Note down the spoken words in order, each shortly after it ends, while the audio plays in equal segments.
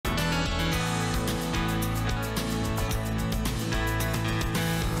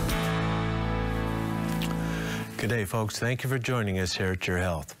Good day, folks. Thank you for joining us here at Your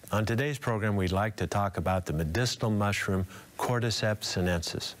Health. On today's program, we'd like to talk about the medicinal mushroom Cordyceps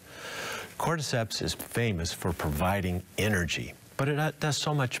Sinensis. Cordyceps is famous for providing energy, but it does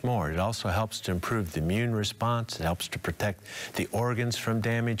so much more. It also helps to improve the immune response. It helps to protect the organs from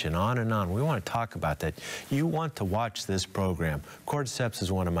damage, and on and on. We want to talk about that. You want to watch this program. Cordyceps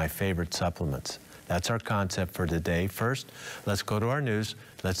is one of my favorite supplements. That's our concept for today. First, let's go to our news.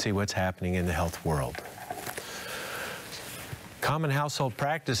 Let's see what's happening in the health world. Common household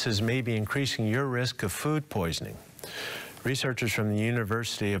practices may be increasing your risk of food poisoning. Researchers from the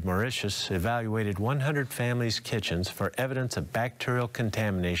University of Mauritius evaluated 100 families' kitchens for evidence of bacterial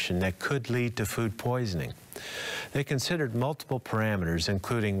contamination that could lead to food poisoning. They considered multiple parameters,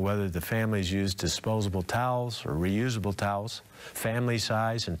 including whether the families used disposable towels or reusable towels, family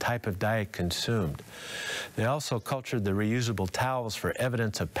size, and type of diet consumed. They also cultured the reusable towels for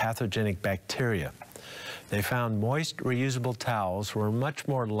evidence of pathogenic bacteria. They found moist, reusable towels were much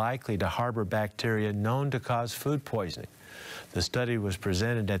more likely to harbor bacteria known to cause food poisoning. The study was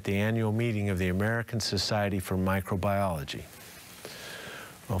presented at the annual meeting of the American Society for Microbiology.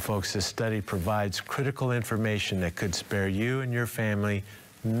 Well, folks, this study provides critical information that could spare you and your family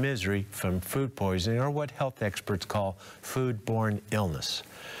misery from food poisoning, or what health experts call foodborne illness.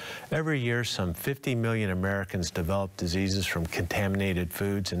 Every year, some 50 million Americans develop diseases from contaminated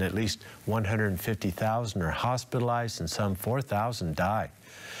foods, and at least 150,000 are hospitalized and some 4,000 die.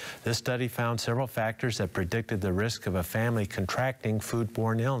 This study found several factors that predicted the risk of a family contracting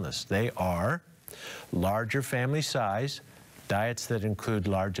foodborne illness. They are larger family size, diets that include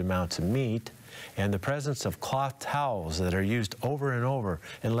large amounts of meat, and the presence of cloth towels that are used over and over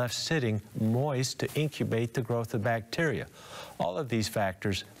and left sitting moist to incubate the growth of bacteria. All of these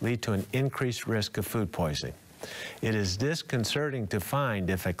factors lead to an increased risk of food poisoning. It is disconcerting to find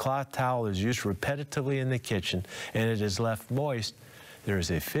if a cloth towel is used repetitively in the kitchen and it is left moist, there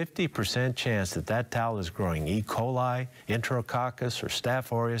is a 50% chance that that towel is growing E. coli, Enterococcus, or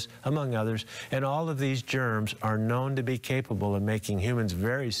Staph aureus, among others, and all of these germs are known to be capable of making humans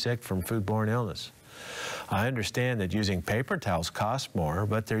very sick from foodborne illness. I understand that using paper towels costs more,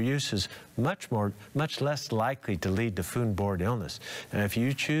 but their use is much less likely to lead to foodborne illness. And if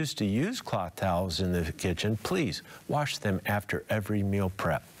you choose to use cloth towels in the kitchen, please wash them after every meal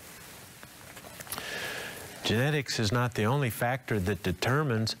prep. Genetics is not the only factor that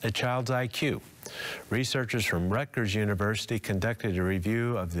determines a child's IQ. Researchers from Rutgers University conducted a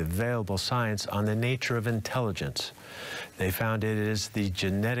review of the available science on the nature of intelligence. They found it is the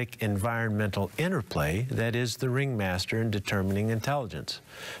genetic-environmental interplay that is the ringmaster in determining intelligence.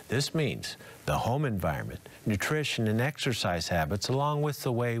 This means the home environment, nutrition, and exercise habits, along with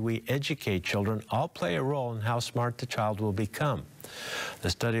the way we educate children, all play a role in how smart the child will become. The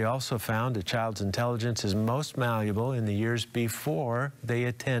study also found a child's intelligence is most malleable in the years before they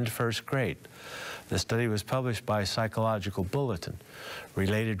attend first grade. The study was published by Psychological Bulletin.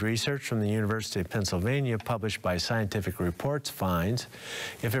 Related research from the University of Pennsylvania, published by Scientific Reports, finds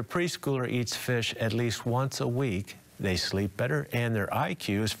if a preschooler eats fish at least once a week, they sleep better, and their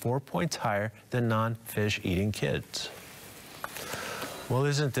IQ is 4 points higher than non-fish eating kids. Well,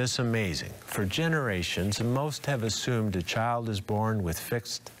 isn't this amazing? For generations, most have assumed a child is born with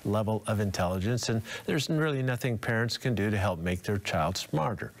fixed level of intelligence, and there's really nothing parents can do to help make their child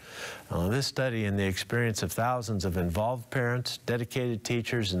smarter. This study and the experience of thousands of involved parents, dedicated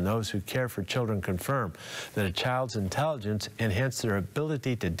teachers, and those who care for children confirm that a child's intelligence, and hence their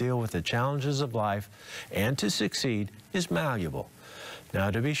ability to deal with the challenges of life and to succeed, is malleable. Now,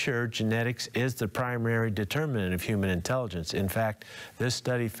 to be sure, genetics is the primary determinant of human intelligence. In fact, this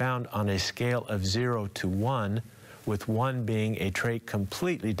study found on a scale of 0 to 1, with 1 being a trait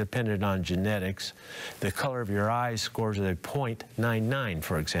completely dependent on genetics, the color of your eyes scores at a 0.99,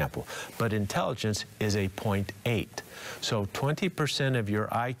 for example, but intelligence is a 0.8. So 20% of your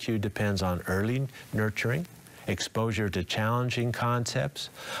IQ depends on early nurturing, exposure to challenging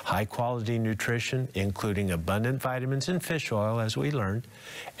concepts, high-quality nutrition, including abundant vitamins and fish oil, as we learned,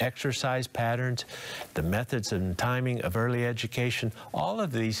 exercise patterns, the methods and timing of early education. All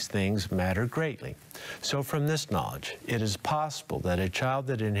of these things matter greatly. So from this knowledge, it is possible that a child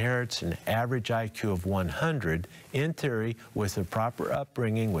that inherits an average IQ of 100, in theory, with the proper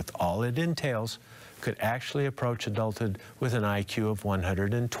upbringing, with all it entails, could actually approach adulthood with an IQ of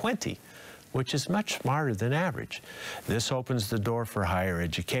 120. Which is much smarter than average. This opens the door for higher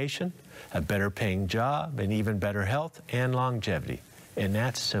education, a better paying job, and even better health and longevity. And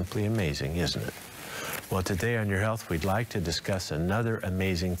that's simply amazing, isn't it? Well, today on Your Health, we'd like to discuss another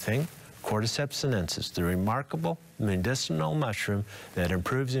amazing thing, Cordyceps Sinensis, the remarkable medicinal mushroom that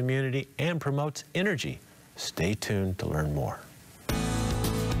improves immunity and promotes energy Stay tuned to learn more.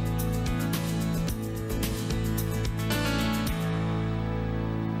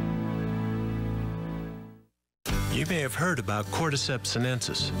 You may have heard about Cordyceps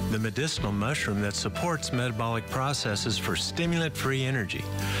Sinensis, the medicinal mushroom that supports metabolic processes for stimulant-free energy.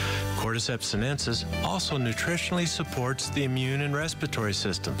 Cordyceps Sinensis also nutritionally supports the immune and respiratory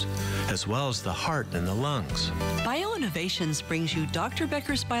systems, as well as the heart and the lungs. BioInnovations brings you Dr.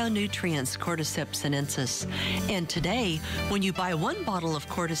 Becker's Bionutrients Cordyceps Sinensis. And today, when you buy one bottle of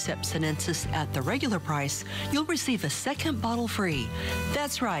Cordyceps Sinensis at the regular price, you'll receive a second bottle free.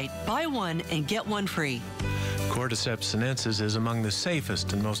 That's right, buy one and get one free. Cordyceps Sinensis is among the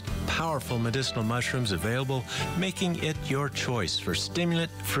safest and most powerful medicinal mushrooms available, making it your choice for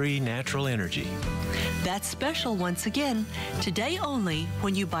stimulant-free natural energy. That's special once again. Today only,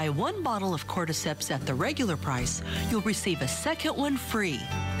 when you buy one bottle of Cordyceps at the regular price, you'll receive a second one free.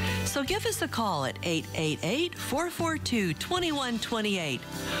 So give us a call at 888-442-2128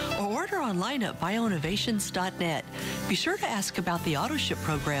 or order online at bioinnovations.net. Be sure to ask about the auto-ship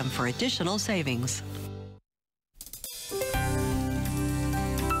program for additional savings.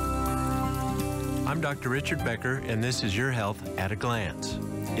 I'm Dr. Richard Becker, and this is Your Health at a Glance.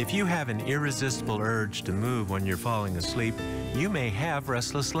 If you have an irresistible urge to move when you're falling asleep, you may have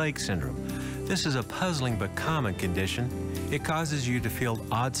restless leg syndrome. This is a puzzling but common condition. It causes you to feel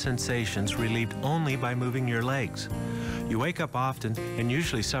odd sensations relieved only by moving your legs. You wake up often and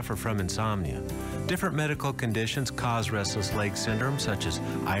usually suffer from insomnia. Different medical conditions cause restless leg syndrome, such as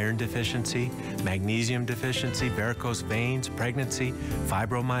iron deficiency, magnesium deficiency, varicose veins, pregnancy,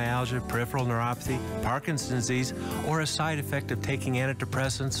 fibromyalgia, peripheral neuropathy, Parkinson's disease, or a side effect of taking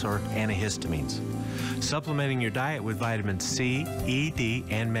antidepressants or antihistamines. Supplementing your diet with vitamin C, E, D,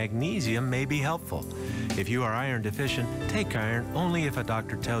 and magnesium may be helpful. If you are iron deficient, take iron only if a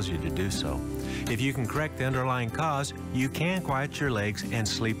doctor tells you to do so. If you can correct the underlying cause, you can quiet your legs and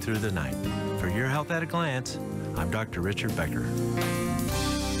sleep through the night. For Your Health at a Glance, I'm Dr. Richard Becker.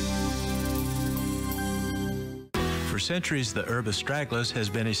 For centuries, the herb astragalus has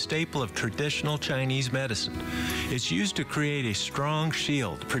been a staple of traditional Chinese medicine. It's used to create a strong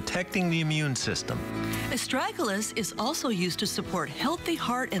shield, protecting the immune system. Astragalus is also used to support healthy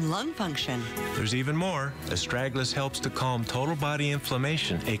heart and lung function. There's even more. Astragalus helps to calm total body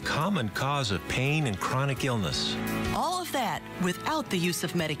inflammation, a common cause of pain and chronic illness. All of that without the use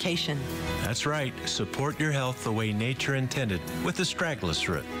of medication. That's right. Support your health the way nature intended with astragalus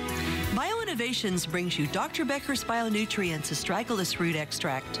root. BioInnovations brings you Dr. Becker's Bionutrients Astragalus Root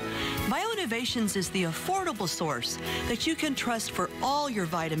Extract. BioInnovations is the affordable source that you can trust for all your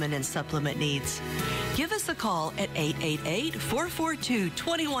vitamin and supplement needs. Give us a call at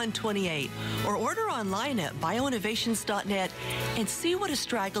 888-442-2128 or order online at bioinnovations.net and see what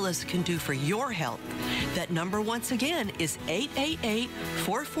astragalus can do for your health. That number once again is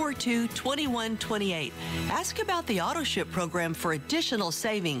 888-442-2128. Ask about the auto-ship program for additional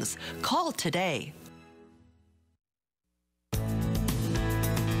savings. Call today.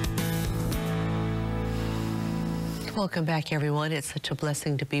 Welcome back, everyone. It's such a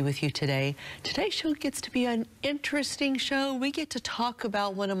blessing to be with you today. Today's show gets to be an interesting show. We get to talk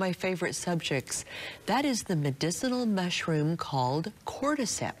about one of my favorite subjects. That is the medicinal mushroom called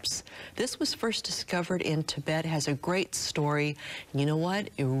Cordyceps. This was first discovered in Tibet, has a great story. And you know what?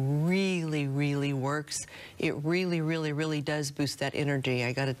 It really, really works. It really, really, really does boost that energy.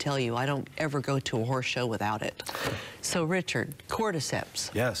 I got to tell you, I don't ever go to a horse show without it. So, Richard,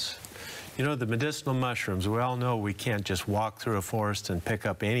 Cordyceps. Yes. You know, the medicinal mushrooms, we all know we can't just walk through a forest and pick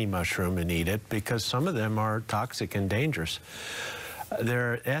up any mushroom and eat it because some of them are toxic and dangerous.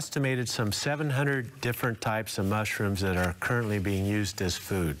 There are estimated some 700 different types of mushrooms that are currently being used as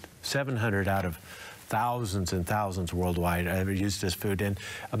food. 700 out of thousands and thousands worldwide are used as food, and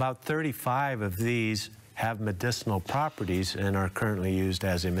about 35 of these have medicinal properties and are currently used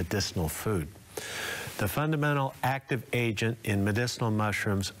as a medicinal food. The fundamental active agent in medicinal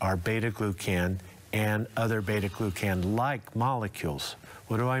mushrooms are beta-glucan and other beta-glucan-like molecules.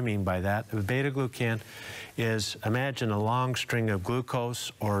 What do I mean by that? Beta-glucan is, imagine a long string of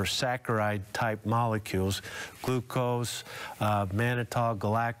glucose or saccharide-type molecules, glucose, mannitol,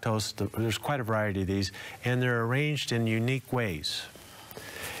 galactose, there's quite a variety of these, and they're arranged in unique ways.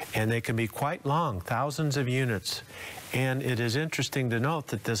 And they can be quite long, thousands of units. And it is interesting to note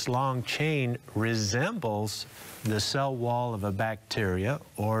that this long chain resembles the cell wall of a bacteria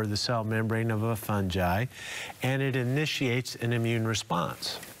or the cell membrane of a fungi, and it initiates an immune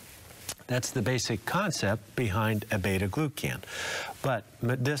response. That's the basic concept behind a beta-glucan. But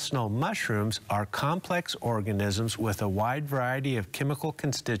medicinal mushrooms are complex organisms with a wide variety of chemical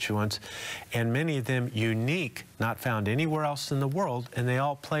constituents, and many of them unique, not found anywhere else in the world, and they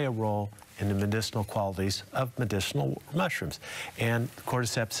all play a role in the medicinal qualities of medicinal mushrooms. And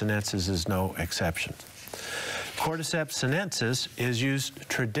Cordyceps sinensis is no exception. Cordyceps sinensis is used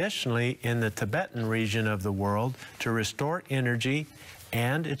traditionally in the Tibetan region of the world to restore energy,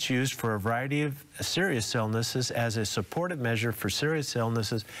 and it's used for a variety of serious illnesses as a supportive measure for serious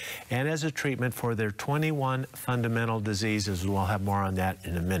illnesses and as a treatment for their 21 fundamental diseases. We'll have more on that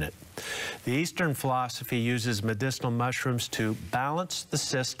in a minute. The Eastern philosophy uses medicinal mushrooms to balance the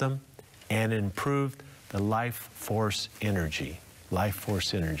system and improve the life force energy.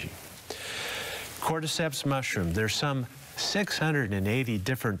 Cordyceps mushroom. There's some 680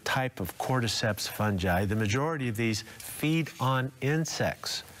 different type of cordyceps fungi. The majority of these feed on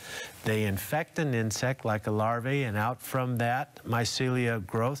insects. They infect an insect like a larvae, and out from that mycelia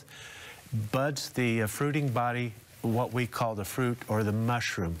growth buds the fruiting body, what we call the fruit or the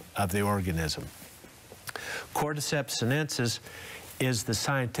mushroom of the organism. Cordyceps sinensis is the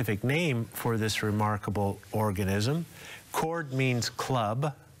scientific name for this remarkable organism. Cord means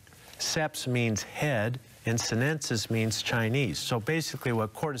club, ceps means head, and sinensis means Chinese. So basically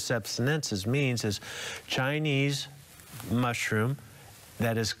what Cordyceps sinensis means is Chinese mushroom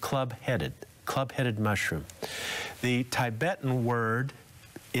that is club-headed mushroom. The Tibetan word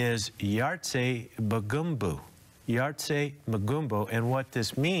is Yartse Magumbu. Yartse Magumbu, and what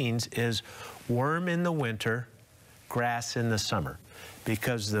this means is worm in the winter, grass in the summer,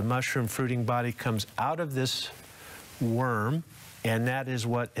 because the mushroom fruiting body comes out of this worm, and that is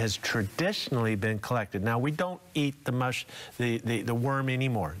what has traditionally been collected. Now, we don't eat the worm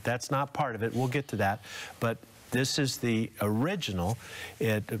anymore. That's not part of it. We'll get to that. But this is the original.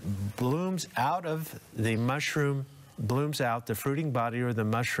 It blooms out of the mushroom, blooms out the fruiting body, or the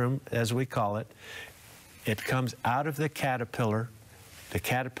mushroom, as we call it. It comes out of the caterpillar. The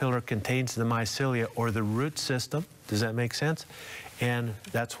caterpillar contains the mycelia, or the root system. Does that make sense? And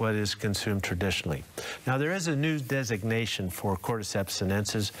that's what is consumed traditionally. Now, there is a new designation for Cordyceps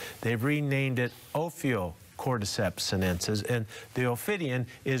sinensis. They've renamed it Ophiocordyceps sinensis, and the ophidian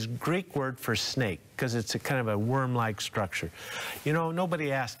is Greek word for snake, because it's a kind of a worm-like structure. You know,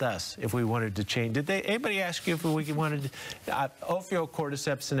 nobody asked us if we wanted to change. Did anybody ask you if we wanted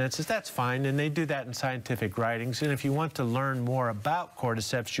Ophiocordyceps sinensis? That's fine, and they do that in scientific writings. And if you want to learn more about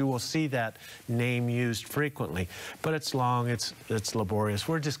cordyceps, you will see that name used frequently. But it's long, it's laborious.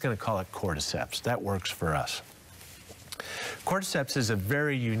 We're just going to call it cordyceps. That works for us. Cordyceps is a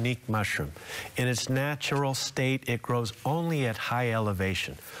very unique mushroom. In its natural state, it grows only at high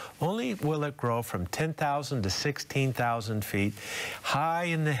elevation. Only will it grow from 10,000 to 16,000 feet high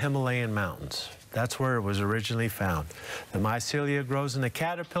in the Himalayan mountains. That's where it was originally found. The mycelia grows in the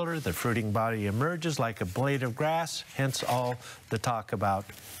caterpillar. The fruiting body emerges like a blade of grass, hence all the talk about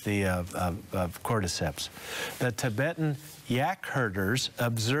the cordyceps. The Tibetan yak herders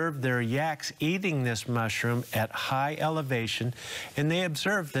observed their yaks eating this mushroom at high elevation, and they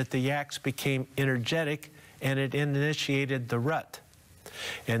observed that the yaks became energetic, and it initiated the rut.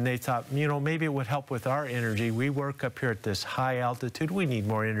 And they thought, you know, maybe it would help with our energy. We work up here at this high altitude. We need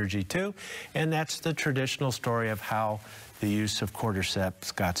more energy too. And that's the traditional story of how the use of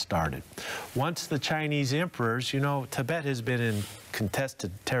cordyceps got started. Once the Chinese emperors, you know, Tibet has been in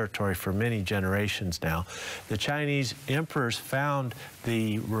contested territory for many generations now. The Chinese emperors found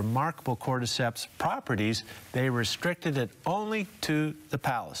the remarkable cordyceps properties. They restricted it only to the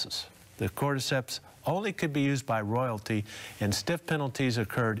palaces. The cordyceps only could be used by royalty, and stiff penalties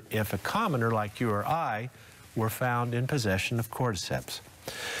occurred if a commoner like you or I were found in possession of cordyceps.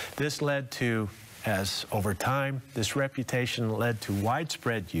 This led to, as over time, this reputation led to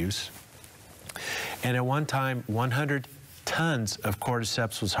widespread use, and at one time 100 tons of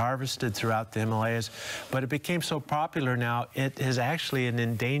cordyceps was harvested throughout the Himalayas, but it became so popular now it is actually an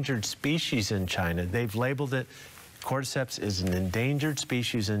endangered species in China. They've labeled it cordyceps is an endangered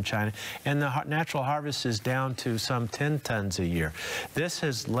species in China, and the natural harvest is down to some 10 tons a year. This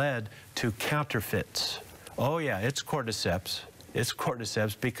has led to counterfeits. Oh yeah, it's cordyceps. It's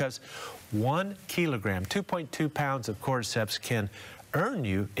cordyceps because 1 kilogram, 2.2 pounds of cordyceps can earn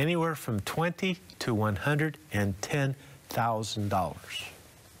you anywhere from $20,000 to $110,000.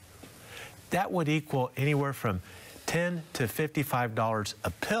 That would equal anywhere from $10 to $55 a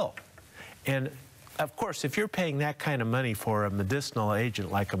pill. And of course, if you're paying that kind of money for a medicinal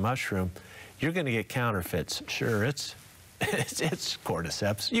agent like a mushroom, you're going to get counterfeits. Sure, it's It's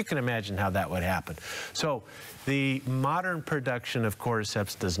cordyceps. You can imagine how that would happen. So the modern production of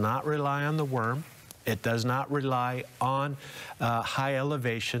cordyceps does not rely on the worm. It does not rely on high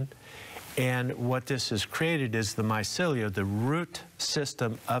elevation. And what this has created is the mycelia, the root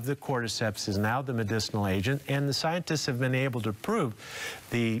system of the cordyceps, is now the medicinal agent. And the scientists have been able to prove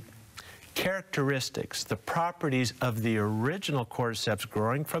the characteristics, the properties of the original cordyceps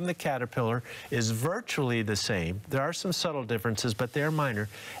growing from the caterpillar is virtually the same. There are some subtle differences, but they're minor,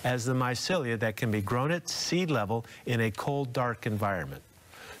 as the mycelia that can be grown at seed level in a cold, dark environment.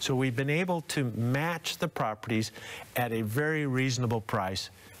 So we've been able to match the properties at a very reasonable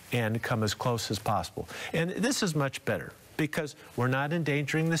price and come as close as possible. And this is much better because we're not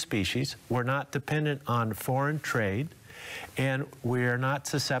endangering the species, we're not dependent on foreign trade, and we are not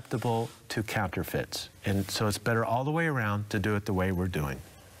susceptible to counterfeits. And so it's better all the way around to do it the way we're doing.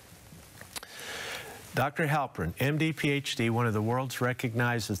 Dr. Halperin, MD, PhD, one of the world's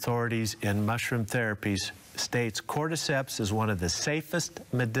recognized authorities in mushroom therapies, states cordyceps is one of the safest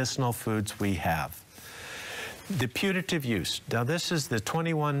medicinal foods we have. The putative use. Now this is the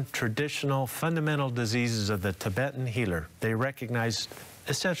 21 traditional fundamental diseases of the Tibetan healer. They recognize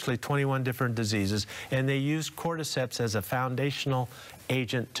essentially 21 different diseases, and they use cordyceps as a foundational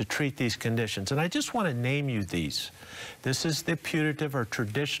agent to treat these conditions. And I just want to name you these. This is the putative or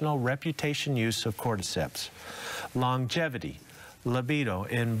traditional reputation use of cordyceps. Longevity, libido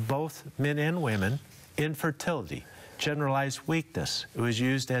in both men and women, infertility, generalized weakness. It was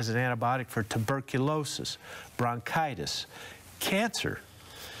used as an antibiotic for tuberculosis, bronchitis, cancer,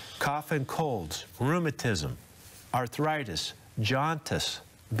 cough and colds, rheumatism, arthritis, jaundice,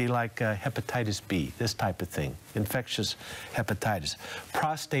 be like hepatitis B, this type of thing, infectious hepatitis,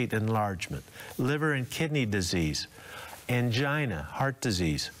 prostate enlargement, liver and kidney disease, angina, heart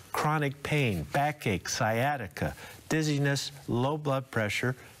disease, chronic pain, backache, sciatica, dizziness, low blood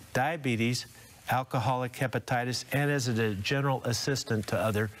pressure, diabetes, alcoholic hepatitis, and as a general assistant to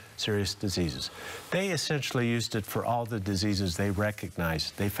other serious diseases. They essentially used it for all the diseases they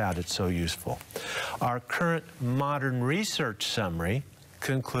recognized. They found it so useful. Our current modern research summary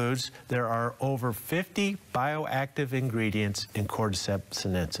concludes there are over 50 bioactive ingredients in Cordyceps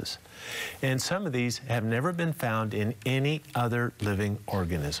Sinensis. And some of these have never been found in any other living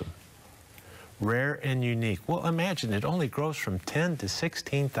organism. Rare and unique. Well, imagine it only grows from 10 to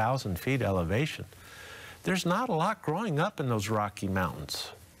 16,000 feet elevation. There's not a lot growing up in those Rocky Mountains.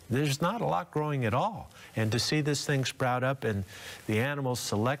 There's not a lot growing at all. And to see this thing sprout up and the animals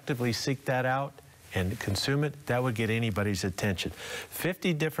selectively seek that out and consume it, that would get anybody's attention.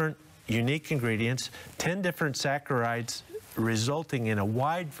 50 different unique ingredients, 10 different saccharides, resulting in a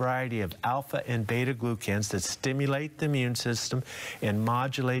wide variety of alpha and beta glucans that stimulate the immune system and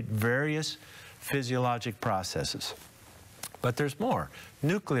modulate various physiologic processes. But there's more.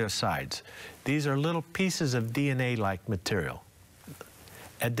 Nucleosides. These are little pieces of DNA-like material.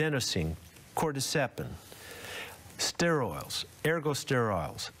 Adenosine, cordycepin, sterols,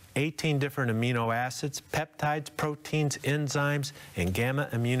 ergosterols, 18 different amino acids, peptides, proteins, enzymes, and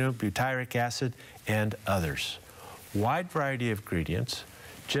gamma-aminobutyric acid, and others. Wide variety of ingredients,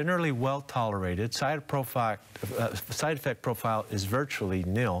 generally well tolerated. Side effect profile is virtually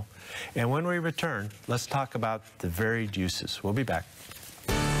nil. And when we return, let's talk about the varied uses. We'll be back.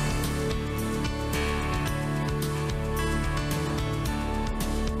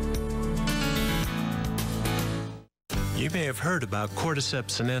 You may have heard about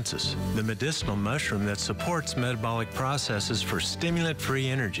Cordyceps Sinensis, the medicinal mushroom that supports metabolic processes for stimulant-free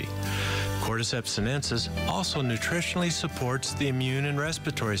energy. Cordyceps Sinensis also nutritionally supports the immune and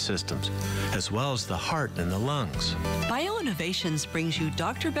respiratory systems, as well as the heart and the lungs. BioInnovations brings you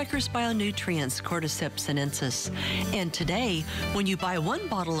Dr. Becker's Bionutrients Cordyceps Sinensis. And today, when you buy one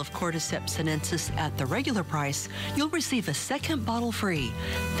bottle of Cordyceps Sinensis at the regular price, you'll receive a second bottle free.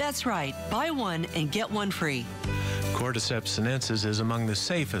 That's right, buy one and get one free. Cordyceps Sinensis is among the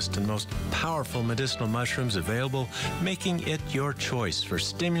safest and most powerful medicinal mushrooms available, making it your choice for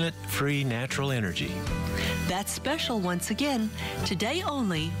stimulant-free natural energy. That's special once again. Today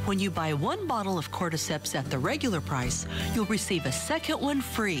only, when you buy one bottle of Cordyceps at the regular price, you'll receive a second one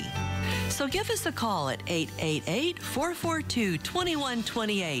free. So give us a call at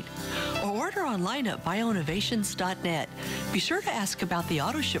 888-442-2128 or order online at bioinnovations.net. Be sure to ask about the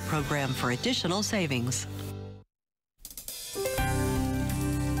AutoShip program for additional savings.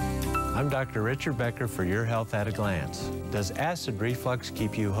 I'm Dr. Richard Becker for Your Health at a Glance. Does acid reflux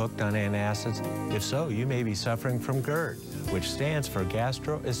keep you hooked on antacids? If so, you may be suffering from GERD, which stands for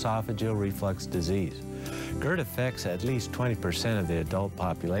gastroesophageal reflux disease. GERD affects at least 20% of the adult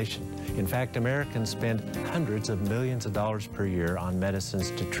population. In fact, Americans spend hundreds of millions of dollars per year on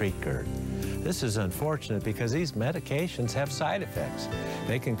medicines to treat GERD. This is unfortunate because these medications have side effects.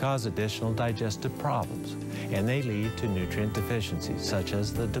 They can cause additional digestive problems, and they lead to nutrient deficiencies, such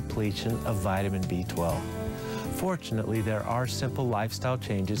as the depletion of vitamin B12. Fortunately, there are simple lifestyle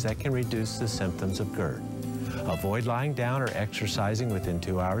changes that can reduce the symptoms of GERD. Avoid lying down or exercising within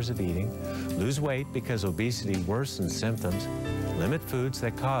 2 hours of eating. Lose weight because obesity worsens symptoms. Limit foods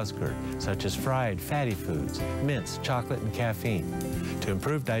that cause GERD, such as fried, fatty foods, mints, chocolate, and caffeine. To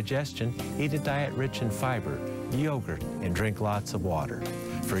improve digestion, eat a diet rich in fiber, yogurt, and drink lots of water.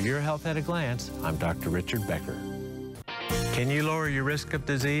 For Your Health at a Glance, I'm Dr. Richard Becker. Can you lower your risk of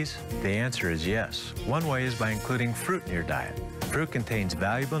disease? The answer is yes. One way is by including fruit in your diet. Fruit contains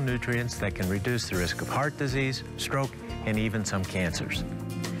valuable nutrients that can reduce the risk of heart disease, stroke, and even some cancers.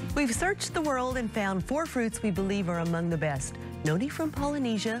 We've searched the world and found 4 fruits we believe are among the best. Noni from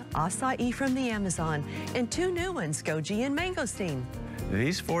Polynesia, acai from the Amazon, and 2 new ones, goji and mangosteen.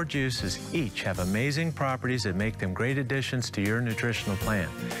 These 4 juices each have amazing properties that make them great additions to your nutritional plan.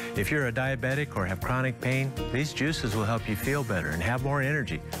 If you're a diabetic or have chronic pain, these juices will help you feel better and have more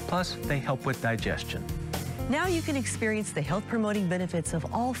energy. Plus, they help with digestion. Now you can experience the health-promoting benefits of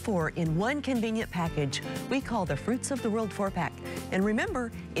all 4 in one convenient package we call the Fruits of the World 4-pack. And remember,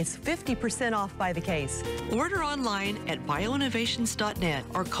 it's 50% off by the case. Order online at bioinnovations.net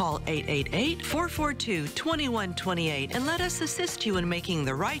or call 888-442-2128 and let us assist you in making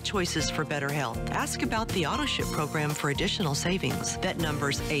the right choices for better health. Ask about the AutoShip program for additional savings. That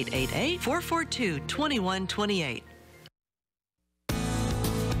number's 888-442-2128.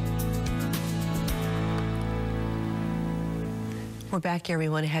 We're back,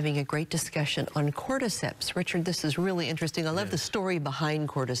 everyone, having a great discussion on cordyceps. Richard, this is really interesting. I love the story behind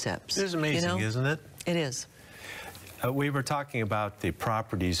cordyceps. It is amazing, isn't it? It is. We were talking about the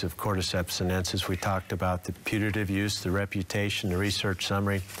properties of Cordyceps Sinensis. We talked about the putative use, the reputation, the research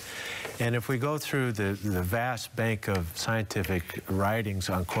summary. And if we go through the vast bank of scientific writings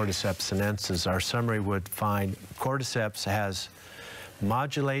on Cordyceps Sinensis, our summary would find cordyceps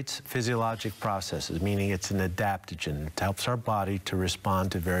modulates physiologic processes, meaning it's an adaptogen. It helps our body to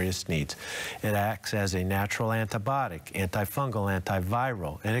respond to various needs. It acts as a natural antibiotic, antifungal,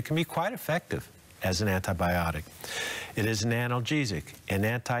 antiviral, and it can be quite effective as an antibiotic. It is an analgesic, an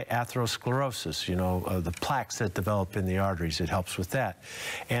anti-atherosclerosis, the plaques that develop in the arteries, it helps with that.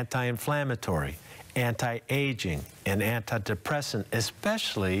 Anti-inflammatory, anti-aging, and antidepressant,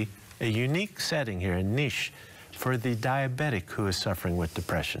 especially a unique setting here, a niche, for the diabetic who is suffering with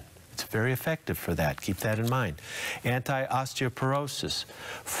depression. It's very effective for that. Keep that in mind. Anti-osteoporosis,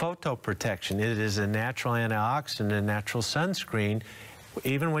 photoprotection. It is a natural antioxidant, a natural sunscreen.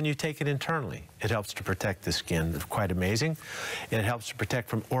 Even when you take it internally, it helps to protect the skin. It's quite amazing. It helps to protect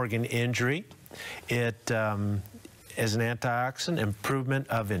from organ injury. It is an antioxidant, improvement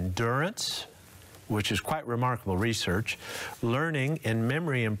of endurance, which is quite remarkable research, learning and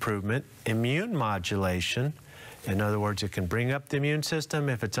memory improvement, immune modulation. In other words, it can bring up the immune system.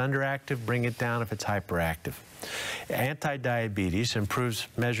 If it's underactive, bring it down if it's hyperactive. Anti-diabetes, improves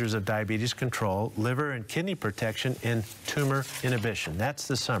measures of diabetes control, liver and kidney protection, and tumor inhibition. That's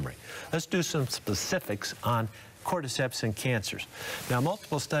the summary. Let's do some specifics on cordyceps and cancers. Now,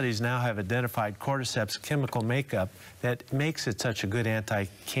 multiple studies now have identified cordyceps chemical makeup that makes it such a good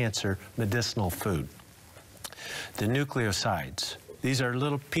anti-cancer medicinal food. The nucleosides. These are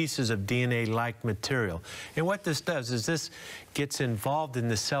little pieces of DNA-like material. And what this does is this gets involved in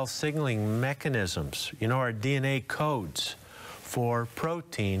the cell signaling mechanisms, our DNA codes for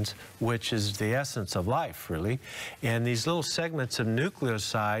proteins, which is the essence of life, really. And these little segments of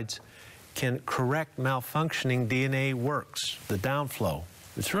nucleosides can correct malfunctioning DNA works, the downflow.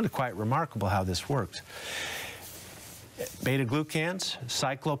 It's really quite remarkable how this works. Beta-glucans,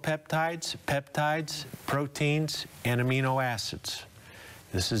 cyclopeptides, peptides, proteins, and amino acids.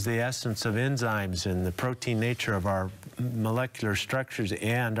 This is the essence of enzymes and the protein nature of our molecular structures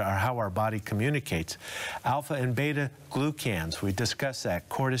and how our body communicates. Alpha and beta glucans, we discussed that.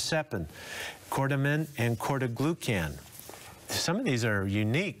 Cordycepin, cordymin, and cordiglucan. Some of these are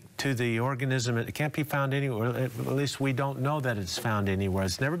unique to the organism. It can't be found anywhere. At least we don't know that it's found anywhere.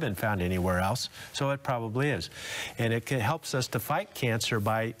 It's never been found anywhere else, so it probably is. And it helps us to fight cancer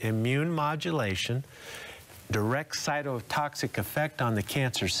by immune modulation, direct cytotoxic effect on the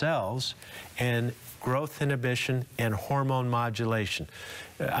cancer cells, and growth inhibition, and hormone modulation.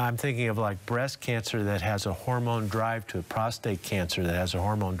 I'm thinking of like breast cancer that has a hormone drive to it, prostate cancer that has a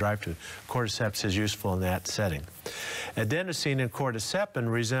hormone drive to it. Cordyceps is useful in that setting. Adenosine and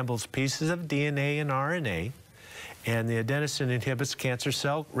cordycepin resembles pieces of DNA and RNA, and the adenosine inhibits cancer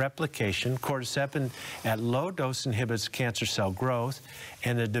cell replication. Cordycepin at low dose inhibits cancer cell growth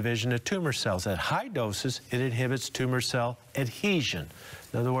and the division of tumor cells. At high doses, it inhibits tumor cell adhesion.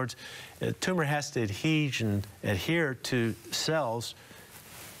 In other words, a tumor has to adhere to cells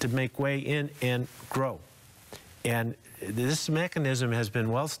to make way in and grow. And this mechanism has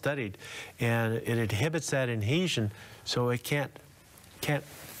been well studied, and it inhibits that adhesion so it can't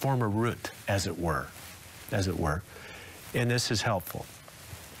form a root, as it were. And this is helpful.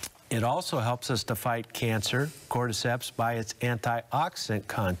 It also helps us to fight cancer. Cordyceps, by its antioxidant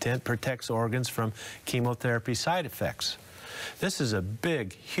content, protects organs from chemotherapy side effects. This is a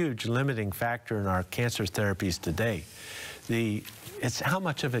big, huge limiting factor in our cancer therapies today. It's how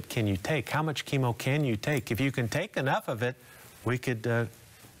much of it can you take? How much chemo can you take? If you can take enough of it, we could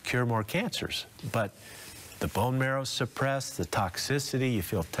cure more cancers. But the bone marrow's suppressed, the toxicity, you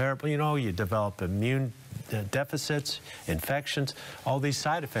feel terrible, you know, you develop immune deficits, infections, all these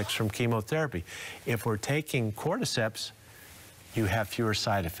side effects from chemotherapy. If we're taking cordyceps, you have fewer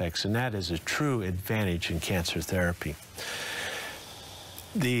side effects, and that is a true advantage in cancer therapy.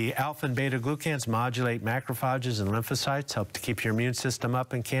 The alpha and beta glucans modulate macrophages and lymphocytes, help to keep your immune system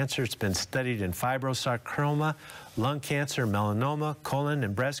up in cancer. It's been studied in fibrosarcoma, lung cancer, melanoma, colon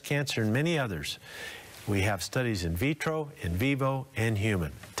and breast cancer, and many others. We have studies in vitro, in vivo, and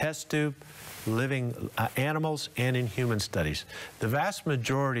human. Test tube, living animals, and in human studies. The vast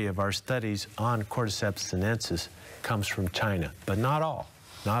majority of our studies on Cordyceps Sinensis comes from China, but not all,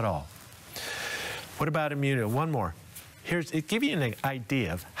 not all. What about immunity? One more. It give you an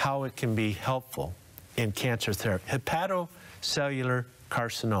idea of how it can be helpful in cancer therapy. Hepatocellular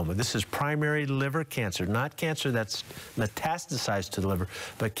carcinoma. This is primary liver cancer, not cancer that's metastasized to the liver,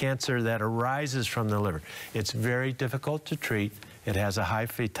 but cancer that arises from the liver. It's very difficult to treat. It has a high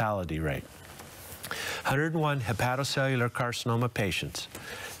fatality rate. 101 hepatocellular carcinoma patients.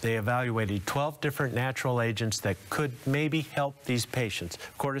 They evaluated 12 different natural agents that could maybe help these patients.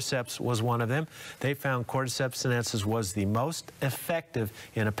 Cordyceps was one of them. They found Cordyceps sinensis was the most effective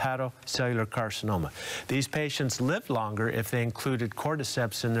in hepatocellular carcinoma. These patients lived longer if they included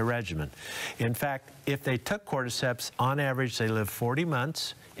Cordyceps in their regimen. In fact, if they took Cordyceps, on average, they lived 40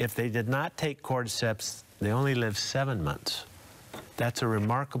 months. If they did not take Cordyceps, they only lived 7 months. That's a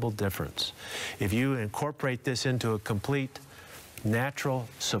remarkable difference. If you incorporate this into a complete natural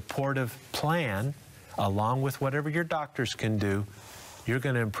supportive plan, along with whatever your doctors can do, you're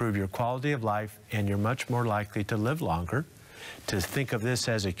going to improve your quality of life, and you're much more likely to live longer. To think of this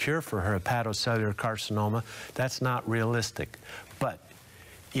as a cure for hepatocellular carcinoma, that's not realistic. But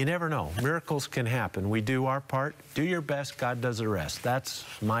you never know. Miracles can happen. We do our part. Do your best, God does the rest. That's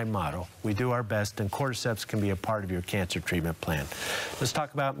my motto. We do our best, and Cordyceps can be a part of your cancer treatment plan. Let's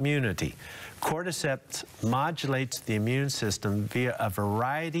talk about immunity. Cordyceps modulates the immune system via a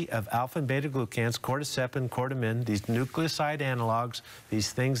variety of alpha and beta glucans, cordycepin, cordymin, these nucleoside analogs,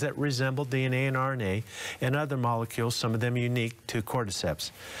 these things that resemble DNA and RNA, and other molecules, some of them unique to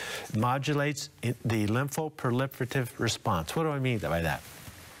Cordyceps. It modulates the lymphoproliferative response. What do I mean by that?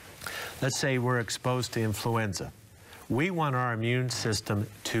 Let's say we're exposed to influenza. We want our immune system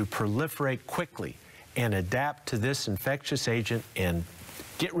to proliferate quickly and adapt to this infectious agent and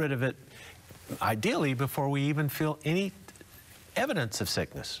get rid of it, ideally before we even feel any evidence of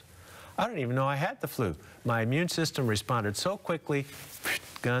sickness. I don't even know I had the flu. My immune system responded so quickly,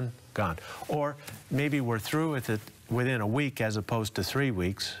 gone. Or maybe we're through with it within a week as opposed to 3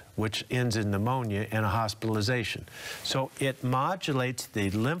 weeks, which ends in pneumonia and a hospitalization. So it modulates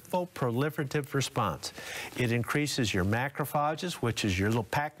the lymphoproliferative response. It increases your macrophages, which is your little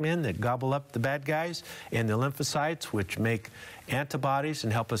Pac-Men that gobble up the bad guys, and the lymphocytes, which make antibodies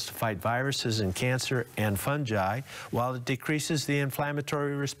and help us to fight viruses and cancer and fungi, while it decreases the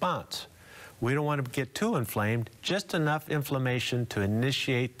inflammatory response. We don't want to get too inflamed, just enough inflammation to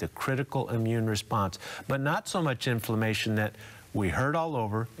initiate the critical immune response, but not so much inflammation that we hurt all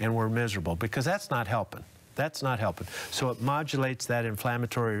over and we're miserable, because that's not helping. That's not helping. So it modulates that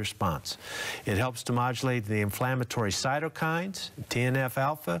inflammatory response. It helps to modulate the inflammatory cytokines,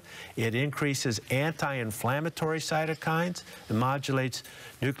 TNF-alpha. It increases anti-inflammatory cytokines. It modulates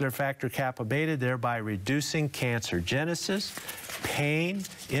nuclear factor kappa beta, thereby reducing cancer genesis, pain,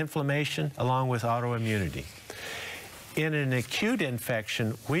 inflammation, along with autoimmunity. In an acute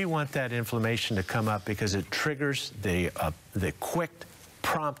infection, we want that inflammation to come up because it triggers the quick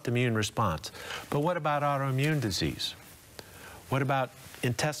prompt immune response. But what about autoimmune disease? What about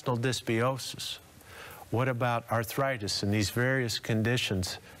intestinal dysbiosis? What about arthritis and these various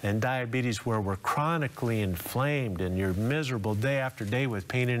conditions, and diabetes where we're chronically inflamed and you're miserable day after day with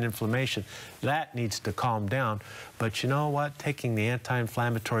pain and inflammation? That needs to calm down. But you know what? Taking the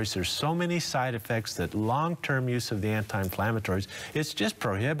anti-inflammatories, there's so many side effects that long-term use of the anti-inflammatories, it's just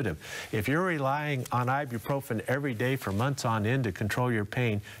prohibitive. If you're relying on ibuprofen every day for months on end to control your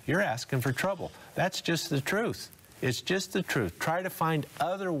pain, you're asking for trouble. That's just the truth. It's just the truth. Try to find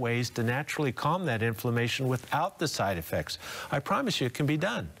other ways to naturally calm that inflammation without the side effects. I promise you it can be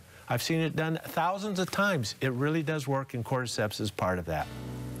done. I've seen it done thousands of times. It really does work, and Cordyceps is part of that.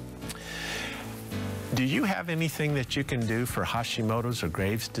 Do you have anything that you can do for Hashimoto's or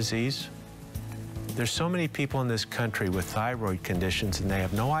Graves' disease? There's so many people in this country with thyroid conditions, and they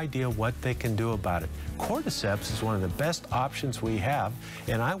have no idea what they can do about it. Cordyceps is one of the best options we have,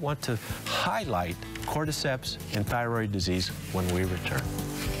 and I want to highlight Cordyceps and thyroid disease when we return.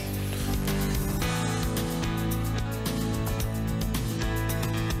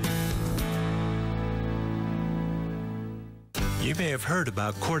 You may have heard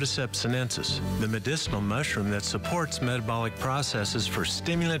about Cordyceps Sinensis, the medicinal mushroom that supports metabolic processes for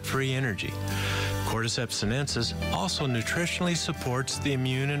stimulant-free energy. Cordyceps Sinensis also nutritionally supports the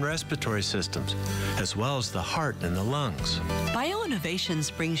immune and respiratory systems, as well as the heart and the lungs.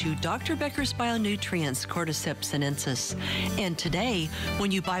 BioInnovations brings you Dr. Becker's Bionutrients Cordyceps Sinensis. And today,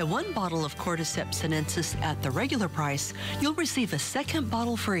 when you buy one bottle of Cordyceps Sinensis at the regular price, you'll receive a second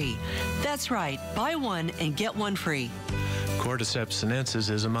bottle free. That's right, buy one and get one free. Cordyceps Sinensis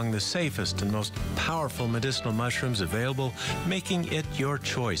is among the safest and most powerful medicinal mushrooms available, making it your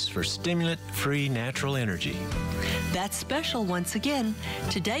choice for stimulant-free natural energy. That's special once again.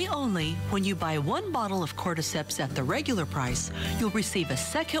 Today only, when you buy one bottle of Cordyceps at the regular price, you'll receive a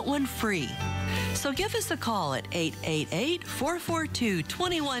second one free. So give us a call at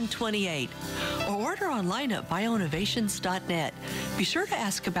 888-442-2128 or order online at bioinnovations.net. Be sure to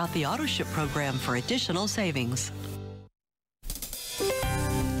ask about the auto-ship program for additional savings.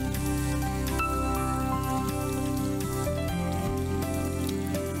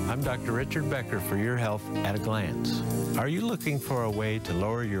 I'm Dr. Richard Becker for Your Health at a Glance. Are you looking for a way to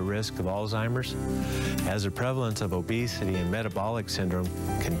lower your risk of Alzheimer's? As the prevalence of obesity and metabolic syndrome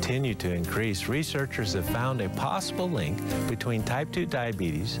continue to increase, researchers have found a possible link between type 2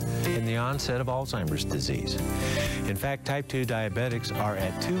 diabetes and the onset of Alzheimer's disease. In fact, type 2 diabetics are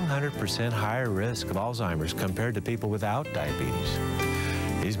at 200% higher risk of Alzheimer's compared to people without diabetes.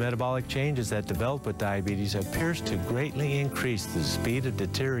 These metabolic changes that develop with diabetes appears to greatly increase the speed of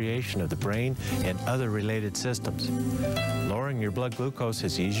deterioration of the brain and other related systems. Lowering your blood glucose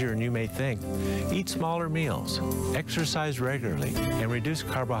is easier than you may think. Eat smaller meals, exercise regularly, and reduce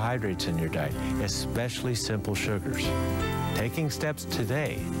carbohydrates in your diet, especially simple sugars. Taking steps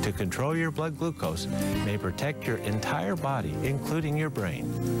today to control your blood glucose may protect your entire body, including your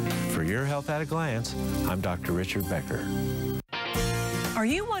brain. For Your Health at a Glance, I'm Dr. Richard Becker. Are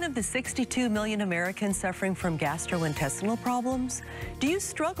you one of the 62 million Americans suffering from gastrointestinal problems? Do you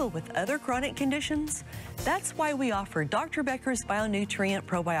struggle with other chronic conditions? That's why we offer Dr. Becker's Bionutrient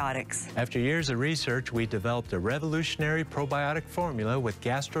Probiotics. After years of research, we developed a revolutionary probiotic formula with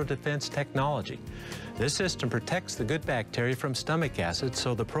gastrodefense technology. This system protects the good bacteria from stomach acid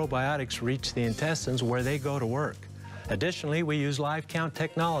so the probiotics reach the intestines where they go to work. Additionally, we use live count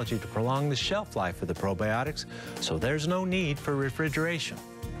technology to prolong the shelf life of the probiotics, so there's no need for refrigeration.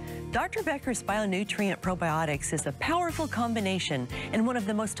 Dr. Becker's Bionutrient Probiotics is a powerful combination and one of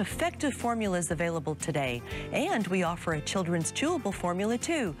the most effective formulas available today. And we offer a children's chewable formula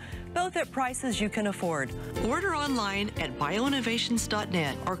too, both at prices you can afford. Order online at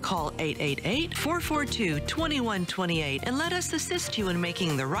bioinnovations.net or call 888-442-2128 and let us assist you in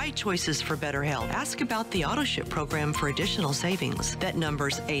making the right choices for better health. Ask about the auto-ship program for additional savings. That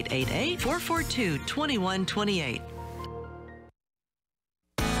number's 888-442-2128.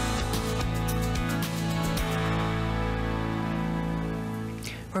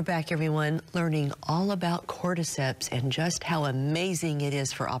 We're back, everyone, learning all about Cordyceps and just how amazing it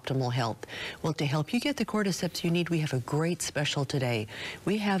is for optimal health. Well, to help you get the Cordyceps you need, we have a great special today.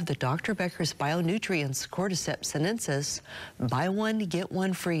 We have the Dr. Becker's Bionutrients Cordyceps Sinensis. Buy one, get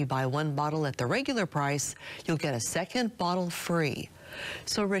one free. Buy one bottle at the regular price, you'll get a second bottle free.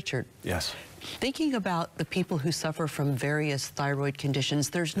 So, Richard. Yes. Thinking about the people who suffer from various thyroid conditions,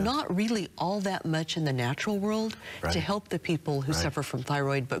 there's not really all that much in the natural world to help the people who suffer from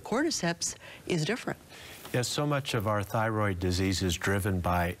thyroid, but cordyceps is different. Yes, so much of our thyroid disease is driven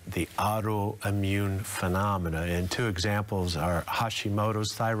by the autoimmune phenomena, and two examples are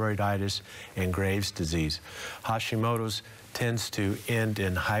Hashimoto's thyroiditis and Graves' disease. Hashimoto's tends to end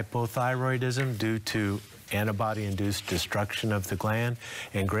in hypothyroidism due to antibody-induced destruction of the gland,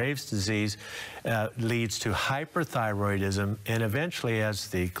 and Graves' disease leads to hyperthyroidism, and eventually, as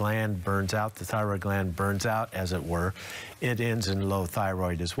the gland burns out, the thyroid gland burns out, as it were, it ends in low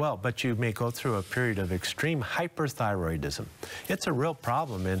thyroid as well. But you may go through a period of extreme hyperthyroidism. It's a real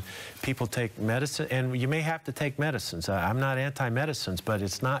problem, and people take medicine, and you may have to take medicines. I'm not anti-medicines, but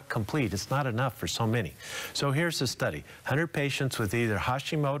it's not complete. It's not enough for so many. So here's a study. 100 patients with either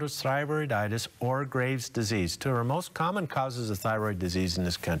Hashimoto's thyroiditis or Graves' disease, two are most common causes of thyroid disease in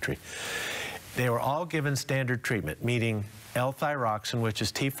this country. They were all given standard treatment, meaning L-thyroxine, which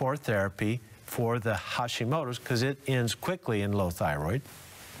is T4 therapy for the Hashimoto's because it ends quickly in low thyroid,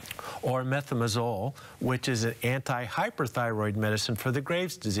 or methimazole, which is an anti-hyperthyroid medicine for the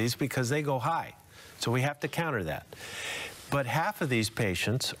Graves' disease because they go high. So we have to counter that. But half of these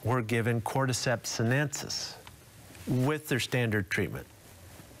patients were given Cordyceps Sinensis with their standard treatment.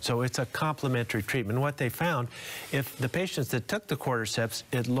 So it's a complementary treatment. What they found, if the patients that took the cordyceps,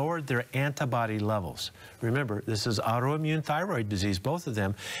 it lowered their antibody levels. Remember, this is autoimmune thyroid disease, both of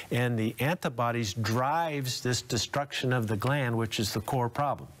them, and the antibodies drives this destruction of the gland, which is the core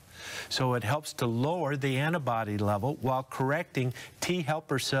problem. So it helps to lower the antibody level while correcting T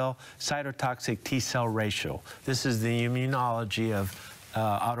helper cell cytotoxic T cell ratio. This is the immunology of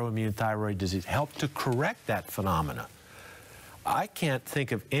autoimmune thyroid disease. Help to correct that phenomena. I can't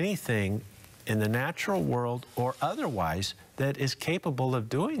think of anything in the natural world or otherwise that is capable of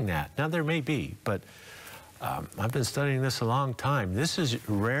doing that. Now, there may be, but I've been studying this a long time. This is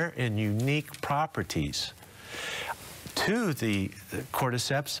rare and unique properties to the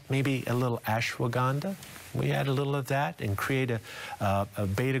cordyceps, maybe a little ashwagandha. We add a little of that and create a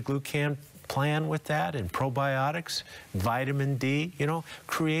beta-glucan plan with that, and probiotics, vitamin D, you know,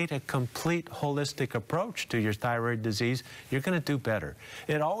 create a complete holistic approach to your thyroid disease. You're going to do better.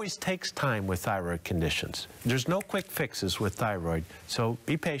 It always takes time with thyroid conditions. There's no quick fixes with thyroid, so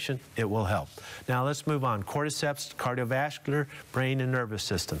be patient. It will help. Now let's move on. Cordyceps, cardiovascular, brain and nervous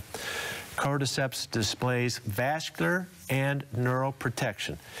system. Cordyceps displays vascular and neural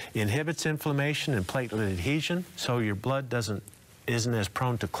protection. Inhibits inflammation and platelet adhesion, so your blood isn't as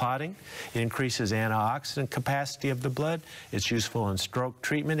prone to clotting. It increases antioxidant capacity of the blood. It's useful in stroke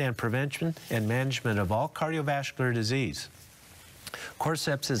treatment and prevention and management of all cardiovascular disease.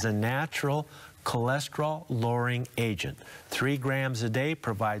 Cordyceps is a natural cholesterol-lowering agent. 3 grams a day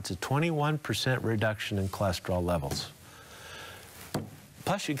provides a 21% reduction in cholesterol levels.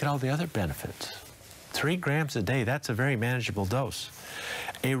 Plus, you get all the other benefits. 3 grams a day, that's a very manageable dose.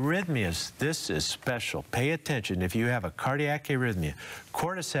 Arrhythmias, this is special. Pay attention if you have a cardiac arrhythmia.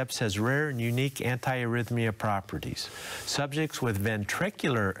 Cordyceps has rare and unique anti-arrhythmia properties. Subjects with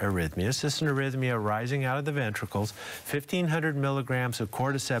ventricular arrhythmias, this is an arrhythmia arising out of the ventricles, 1,500 milligrams of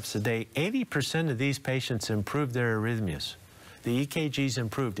cordyceps a day. 80% of these patients improved their arrhythmias. The EKGs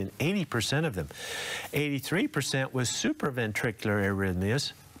improved in 80% of them. 83% with supraventricular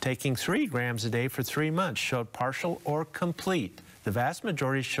arrhythmias, taking 3 grams a day for 3 months, showed partial or complete. The vast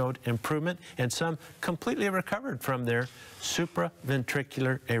majority showed improvement, and some completely recovered from their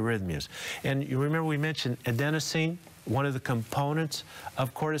supraventricular arrhythmias. And you remember we mentioned adenosine, one of the components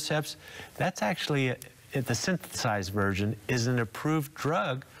of cordyceps. That's actually, the synthesized version, is an approved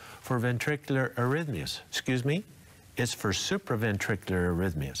drug for ventricular arrhythmias. Excuse me? It's for supraventricular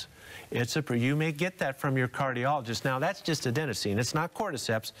arrhythmias. You may get that from your cardiologist. Now, that's just adenosine. It's not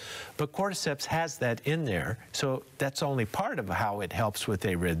cordyceps, but cordyceps has that in there. So that's only part of how it helps with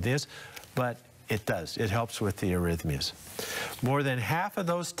arrhythmias, but it does. It helps with the arrhythmias. More than half of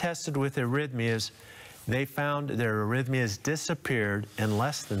those tested with arrhythmias, they found their arrhythmias disappeared in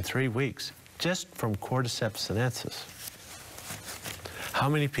less than 3 weeks, just from Cordyceps Sinensis. How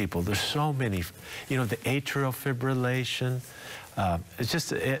many people? There's so many. You know, the atrial fibrillation.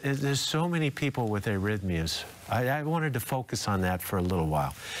 There's so many people with arrhythmias. I wanted to focus on that for a little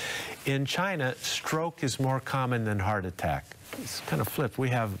while. In China, stroke is more common than heart attack. It's kind of flipped. We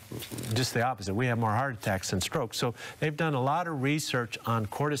have just the opposite. We have more heart attacks than stroke. So they've done a lot of research on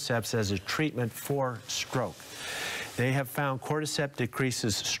cordyceps as a treatment for stroke. They have found cordyceps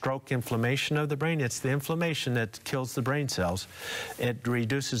decreases stroke inflammation of the brain. It's the inflammation that kills the brain cells. It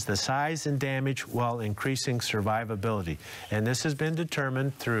reduces the size and damage while increasing survivability. And this has been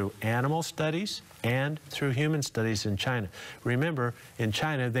determined through animal studies and through human studies in China. Remember, in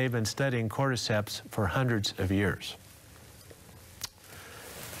China, they've been studying cordyceps for hundreds of years.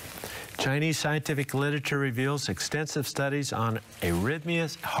 Chinese scientific literature reveals extensive studies on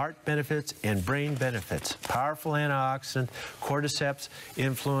arrhythmias, heart benefits, and brain benefits. Powerful antioxidant, cordyceps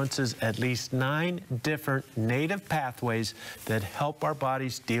influences at least 9 different native pathways that help our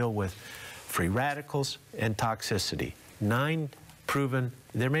bodies deal with free radicals and toxicity. 9 proven.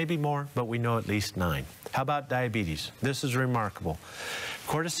 There may be more, but we know at least 9. How about diabetes? This is remarkable.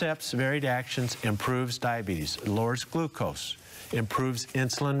 Cordyceps varied actions improves diabetes. It lowers glucose, improves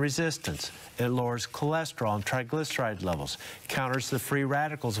insulin resistance. It lowers cholesterol and triglyceride levels, counters the free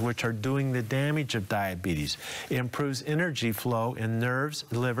radicals which are doing the damage of diabetes, improves energy flow in nerves,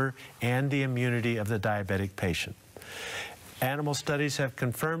 liver, and the immunity of the diabetic patient. Animal studies have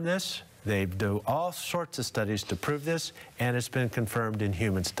confirmed this. They do all sorts of studies to prove this, and it's been confirmed in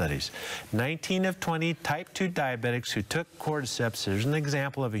human studies. 19 of 20 type 2 diabetics who took cordyceps, there's an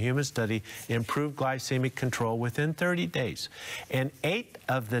example of a human study, improved glycemic control within 30 days. And 8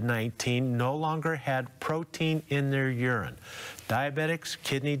 of the 19 no longer had protein in their urine. Diabetics,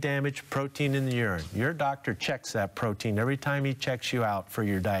 kidney damage, protein in the urine. Your doctor checks that protein every time he checks you out for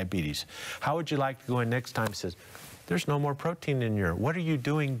your diabetes. How would you like to go in next time? He says, there's no more protein in your. What are you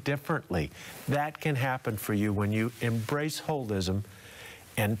doing differently? That can happen for you when you embrace holism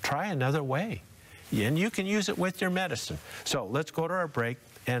and try another way. And you can use it with your medicine. So let's go to our break.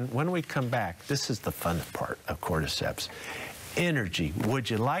 And when we come back, this is the fun part of cordyceps. Energy. Would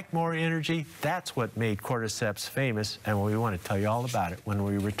you like more energy? That's what made cordyceps famous. And we want to tell you all about it when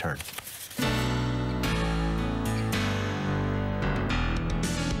we return.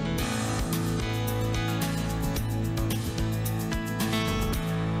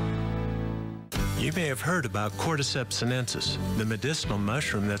 You may have heard about Cordyceps Sinensis, the medicinal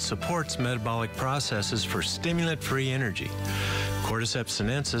mushroom that supports metabolic processes for stimulant-free energy. Cordyceps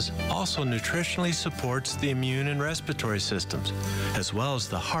Sinensis also nutritionally supports the immune and respiratory systems, as well as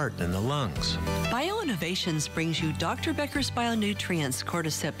the heart and the lungs. BioInnovations brings you Dr. Becker's Bionutrients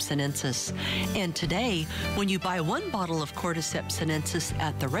Cordyceps Sinensis. And today, when you buy 1 bottle of Cordyceps Sinensis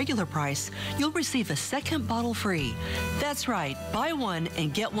at the regular price, you'll receive a 2nd bottle free. That's right, buy 1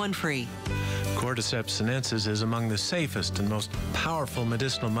 and get 1 free. Cordyceps Sinensis is among the safest and most powerful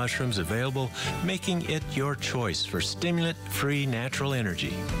medicinal mushrooms available, making it your choice for stimulant-free natural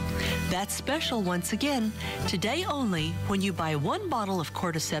energy. That's special once again. Today only, when you buy 1 bottle of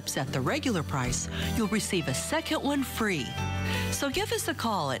Cordyceps at the regular price, you'll receive a 2nd one free. So give us a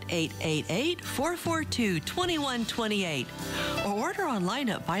call at 888-442-2128 or order online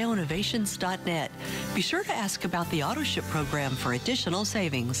at bioinnovations.net. Be sure to ask about the AutoShip program for additional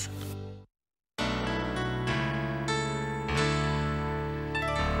savings.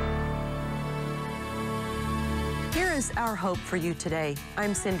 Our hope for you today.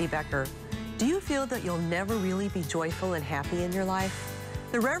 I'm Cindy Becker. Do you feel that you'll never really be joyful and happy in your life?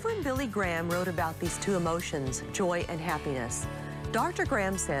 The Reverend Billy Graham wrote about these 2 emotions, joy and happiness. Dr.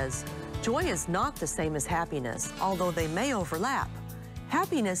 Graham says, joy is not the same as happiness, although they may overlap.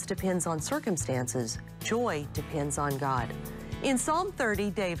 Happiness depends on circumstances. Joy depends on God. In Psalm 30,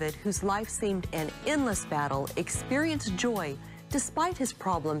 David, whose life seemed an endless battle, experienced joy despite his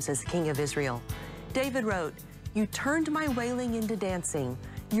problems as king of Israel. David wrote, "You turned my wailing into dancing.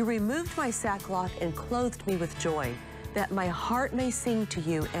 You removed my sackcloth and clothed me with joy, that my heart may sing to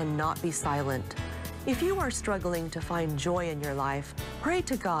you and not be silent." If you are struggling to find joy in your life, pray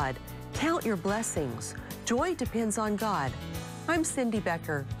to God. Count your blessings. Joy depends on God. I'm Cindy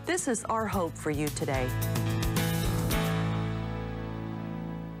Becker. This is our hope for you today.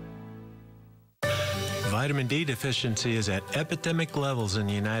 Vitamin D deficiency is at epidemic levels in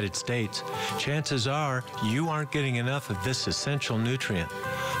the United States. Chances are you aren't getting enough of this essential nutrient.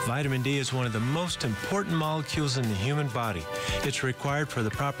 Vitamin D is one of the most important molecules in the human body. It's required for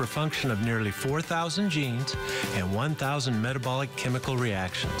the proper function of nearly 4,000 genes and 1,000 metabolic chemical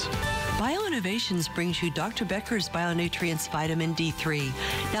reactions. BioInnovations brings you Dr. Becker's Bionutrients Vitamin D3.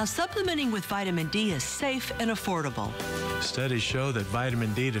 Now, supplementing with vitamin D is safe and affordable. Studies show that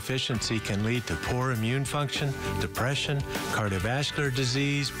vitamin D deficiency can lead to poor immune function, depression, cardiovascular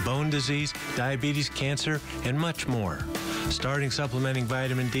disease, bone disease, diabetes, cancer, and much more. Starting supplementing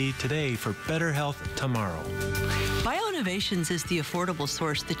vitamin D today for better health tomorrow. Innovations is the affordable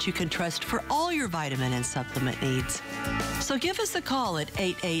source that you can trust for all your vitamin and supplement needs. So give us a call at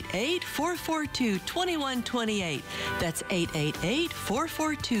 888-442-2128. That's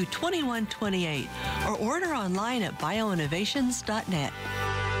 888-442-2128. Or order online at bioinnovations.net.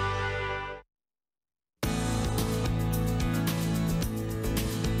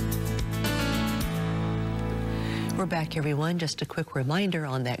 We're back, everyone. Just a quick reminder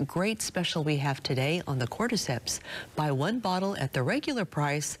on that great special we have today on the Cordyceps. Buy one bottle at the regular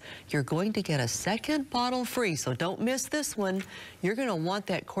price, you're going to get a second bottle free, so don't miss this one. You're going to want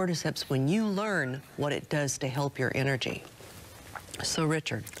that Cordyceps when you learn what it does to help your energy. So,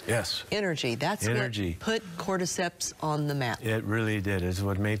 Richard. Yes. Energy. That's what put Cordyceps on the map. It really did. It's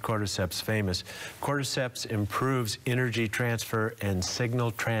what made Cordyceps famous. Cordyceps improves energy transfer and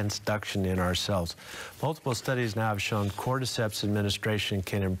signal transduction in our cells. Multiple studies now have shown Cordyceps administration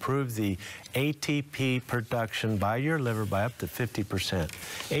can improve the ATP production by your liver by up to 50%.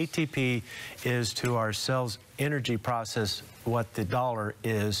 ATP is to our cells' energy process what the dollar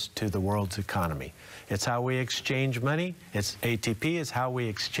is to the world's economy. It's how we exchange money. ATP is how we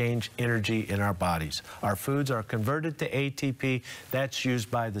exchange energy in our bodies. Our foods are converted to ATP. That's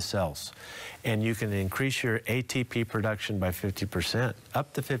used by the cells. And you can increase your ATP production by 50%,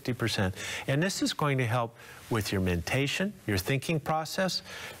 up to 50%. And this is going to help with your mentation, your thinking process,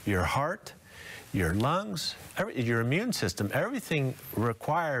 your heart, your lungs, your immune system. Everything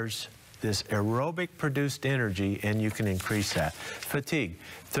requires this aerobic produced energy, and you can increase that. Fatigue.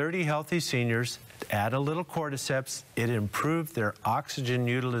 30 healthy seniors add a little Cordyceps. It improved their oxygen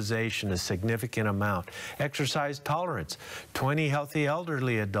utilization a significant amount. Exercise tolerance. 20 healthy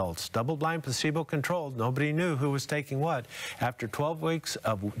elderly adults, double-blind, placebo-controlled. Nobody knew who was taking what. After 12 weeks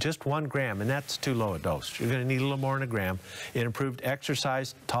of just 1 gram, and that's too low a dose. You're going to need a little more than a gram. It improved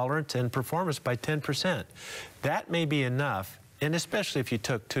exercise tolerance and performance by 10%. That may be enough, and especially if you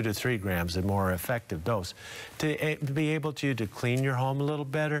took 2 to 3 grams, a more effective dose, to be able to clean your home a little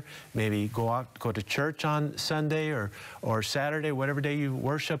better, maybe go to church on Sunday or Saturday, whatever day you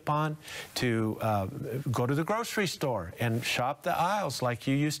worship on, to go to the grocery store and shop the aisles like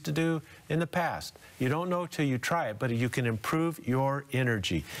you used to do in the past. You don't know till you try it, but you can improve your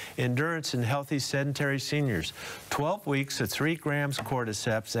energy. Endurance in healthy sedentary seniors. 12 weeks of 3 grams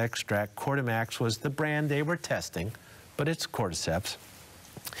Cordyceps extract. Cordymax was the brand they were testing, but it's Cordyceps.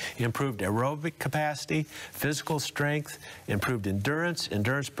 Improved aerobic capacity, physical strength, improved endurance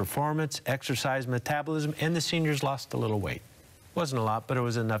performance, exercise metabolism, and the seniors lost a little weight. Wasn't a lot, but it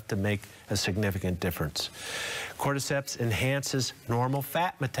was enough to make a significant difference. Cordyceps enhances normal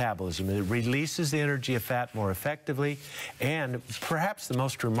fat metabolism. It releases the energy of fat more effectively, and perhaps the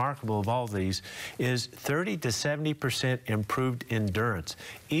most remarkable of all these is 30 to 70% improved endurance.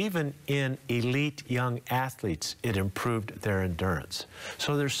 Even in elite young athletes, it improved their endurance.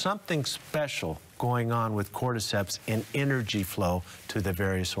 So there's something special going on with Cordyceps in energy flow to the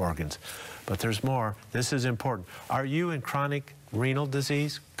various organs. But there's more. This is important. Are you in chronic renal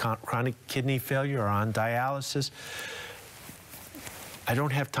disease, chronic kidney failure, or on dialysis? I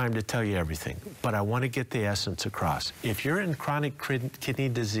don't have time to tell you everything, but I want to get the essence across. If you're in chronic kidney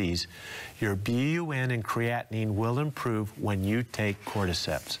disease, your BUN and creatinine will improve when you take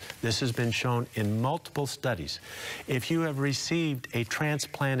Cordyceps. This has been shown in multiple studies. If you have received a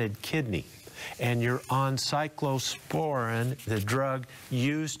transplanted kidney, and you're on cyclosporin, the drug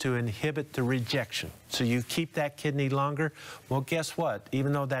used to inhibit the rejection, so you keep that kidney longer, well, guess what?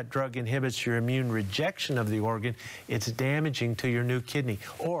 Even though that drug inhibits your immune rejection of the organ, it's damaging to your new kidney,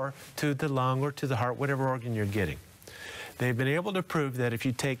 or to the lung, or to the heart, whatever organ you're getting. They've been able to prove that if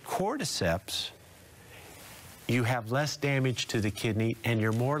you take Cordyceps, you have less damage to the kidney, and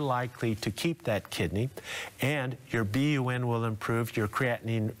you're more likely to keep that kidney, and your BUN will improve, your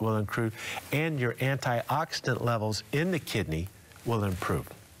creatinine will improve, and your antioxidant levels in the kidney will improve.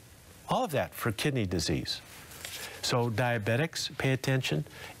 All of that for kidney disease. So diabetics, pay attention.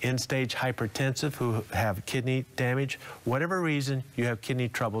 End-stage hypertensive who have kidney damage, whatever reason you have kidney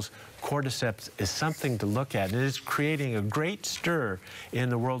troubles, Cordyceps is something to look at. And it is creating a great stir in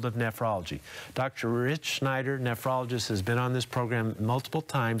the world of nephrology. Dr. Rich Schneider, nephrologist, has been on this program multiple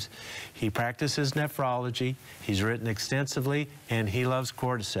times. He practices nephrology. He's written extensively, and he loves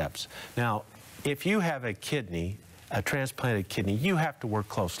Cordyceps. Now, if you have a kidney, a transplanted kidney, you have to work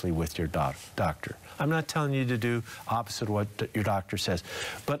closely with your doctor. I'm not telling you to do opposite what your doctor says,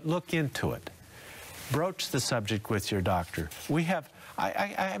 but look into it. Broach the subject with your doctor. We have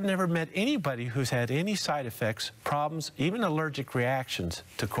I've never met anybody who's had any side effects, problems, even allergic reactions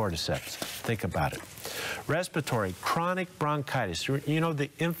to cordyceps. Think about it. Respiratory, chronic bronchitis. You know, the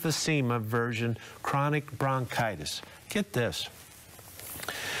emphysema version, chronic bronchitis. Get this.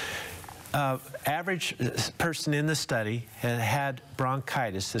 Average person in the study had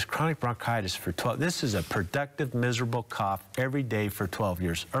bronchitis, this chronic bronchitis for 12. This is a productive, miserable cough every day for 12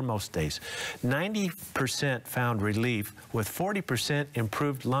 years, or most days. 90% found relief with 40%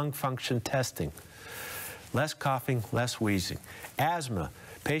 improved lung function testing. Less coughing, less wheezing. Asthma.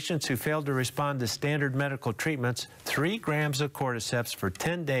 Patients who failed to respond to standard medical treatments, 3 grams of cordyceps for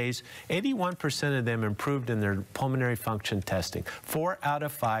 10 days, 81% of them improved in their pulmonary function testing. 4 out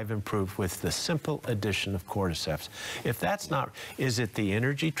of 5 improved with the simple addition of cordyceps. If that's not, is it the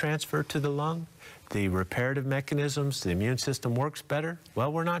energy transfer to the lung? The reparative mechanisms, the immune system works better?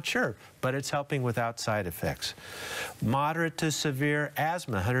 Well, we're not sure, but it's helping without side effects. Moderate to severe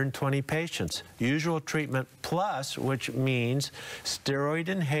asthma, 120 patients. Usual treatment plus, which means steroid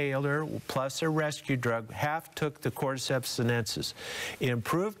inhaler plus a rescue drug, half took the Cordyceps Sinensis.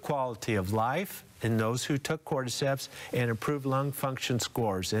 Improved quality of life in those who took cordyceps and improved lung function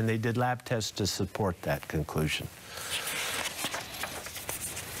scores, and they did lab tests to support that conclusion.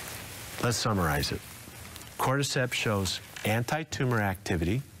 Let's summarize it. Cordyceps shows anti-tumor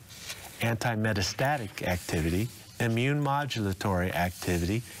activity, anti-metastatic activity, immune modulatory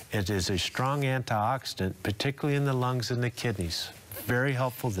activity. It is a strong antioxidant, particularly in the lungs and the kidneys. Very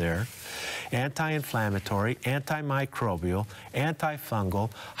helpful there. Anti-inflammatory, antimicrobial,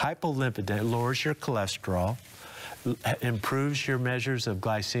 antifungal, hypolipidemic, lowers your cholesterol, improves your measures of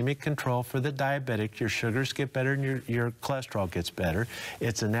glycemic control for the diabetic. Your sugars get better and your cholesterol gets better.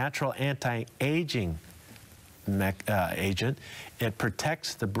 It's a natural anti-aging agent. It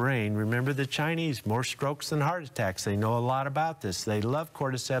protects the brain. Remember the Chinese, more strokes than heart attacks. They know a lot about this. They love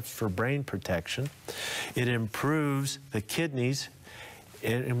cordyceps for brain protection. It improves the kidneys.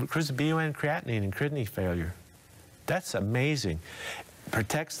 It improves the BUN creatinine and kidney failure. That's amazing.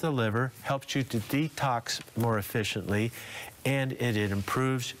 Protects the liver, helps you to detox more efficiently, and it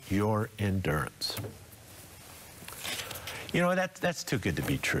improves your endurance. You know, that's too good to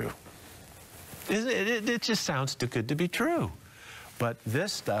be true. It just sounds too good to be true. But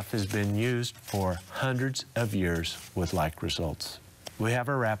this stuff has been used for hundreds of years with like results. We have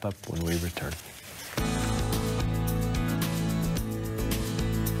our wrap-up when we return.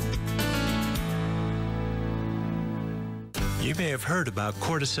 You may have heard about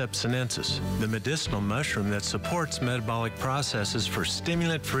Cordyceps Sinensis, the medicinal mushroom that supports metabolic processes for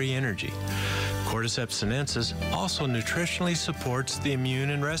stimulant-free energy. Cordyceps Sinensis also nutritionally supports the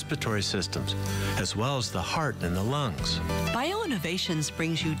immune and respiratory systems, as well as the heart and the lungs. BioInnovations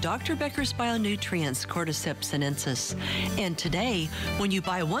brings you Dr. Becker's Bionutrients Cordyceps Sinensis. And today, when you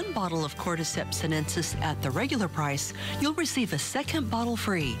buy 1 bottle of Cordyceps Sinensis at the regular price, you'll receive a 2nd bottle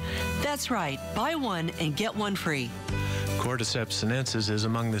free. That's right, buy 1 and get 1 free. Cordyceps Sinensis is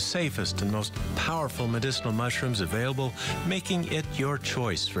among the safest and most powerful medicinal mushrooms available, making it your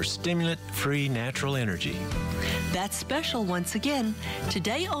choice for stimulant-free natural energy. That's special once again.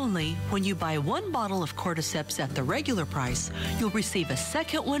 Today only, when you buy 1 bottle of Cordyceps at the regular price, you'll receive a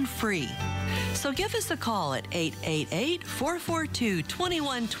 2nd one free. So give us a call at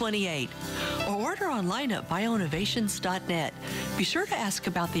 888-442-2128 or order online at bioinnovations.net. Be sure to ask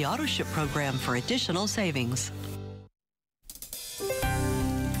about the auto-ship program for additional savings.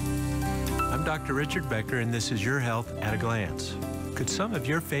 I'm Dr. Richard Becker, and this is Your Health at a Glance. Could some of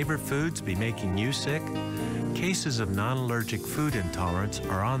your favorite foods be making you sick? Cases of non-allergic food intolerance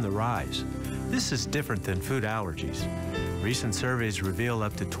are on the rise. This is different than food allergies. Recent surveys reveal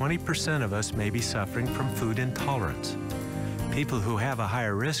up to 20% of us may be suffering from food intolerance. People who have a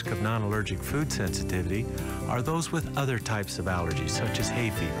higher risk of non-allergic food sensitivity are those with other types of allergies, such as hay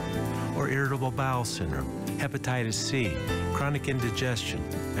fever, or irritable bowel syndrome, hepatitis C, chronic indigestion,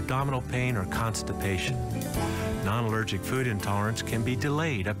 abdominal pain, or constipation. Non-allergic food intolerance can be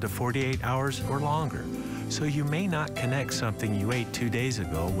delayed up to 48 hours or longer, so you may not connect something you ate 2 days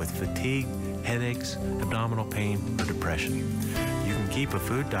ago with fatigue, headaches, abdominal pain, or depression. You can keep a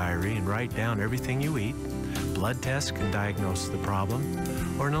food diary and write down everything you eat. Blood tests can diagnose the problem,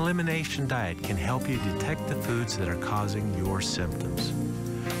 or an elimination diet can help you detect the foods that are causing your symptoms.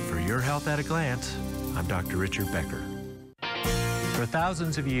 For Your Health at a Glance, I'm Dr. Richard Becker. For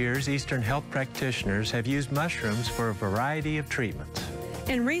thousands of years, Eastern health practitioners have used mushrooms for a variety of treatments.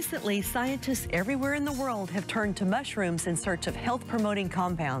 And recently, scientists everywhere in the world have turned to mushrooms in search of health-promoting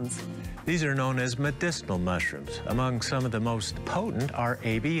compounds. These are known as medicinal mushrooms. Among some of the most potent are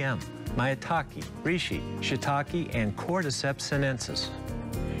ABM, maitake, reishi, shiitake, and Cordyceps sinensis.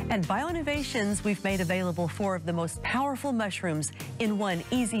 At BioInnovations, we've made available 4 of the most powerful mushrooms in one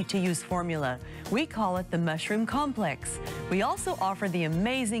easy-to-use formula. We call it the Mushroom Complex. We also offer the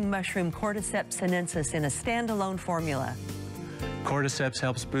amazing mushroom Cordyceps Sinensis in a standalone formula. Cordyceps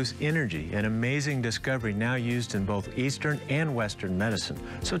helps boost energy, an amazing discovery now used in both Eastern and Western medicine.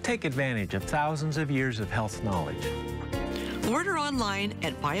 So take advantage of thousands of years of health knowledge. Order online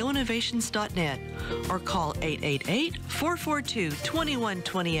at bioinnovations.net or call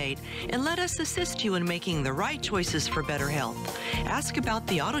 888-442-2128 and let us assist you in making the right choices for better health. Ask about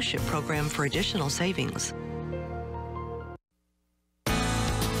the AutoShip program for additional savings.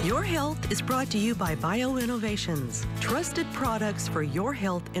 Your health is brought to you by BioInnovations, trusted products for your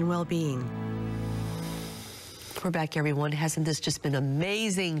health and well-being. We're back, everyone. Hasn't this just been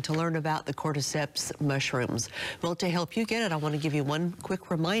amazing to learn about the Cordyceps mushrooms? Well, to help you get it, I want to give you one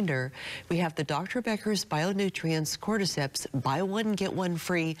quick reminder. We have the Dr. Becker's Bionutrients Cordyceps, buy one, get one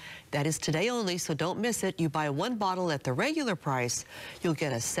free. That is today only, so don't miss it. You buy 1 bottle at the regular price, you'll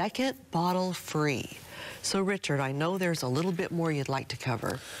get a second bottle free. So, Richard, I know there's a little bit more you'd like to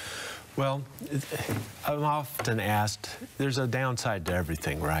cover. Well, I'm often asked, there's a downside to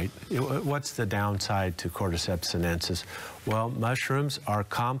everything, right? What's the downside to Cordyceps sinensis? Well, mushrooms are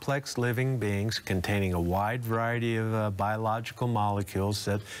complex living beings containing a wide variety of biological molecules,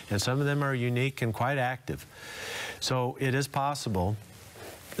 and some of them are unique and quite active. So it is possible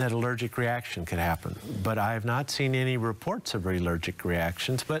that allergic reaction could happen, but I have not seen any reports of allergic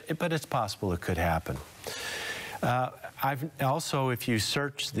reactions, but it's possible it could happen. I've also, if you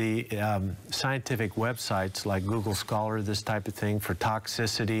search the scientific websites like Google Scholar, this type of thing, for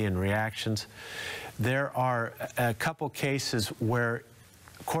toxicity and reactions, there are a couple cases where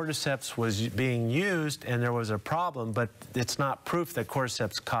Cordyceps was being used and there was a problem, but it's not proof that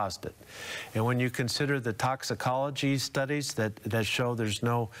Cordyceps caused it. And when you consider the toxicology studies that show there's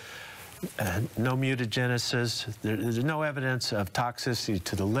no mutagenesis, there's no evidence of toxicity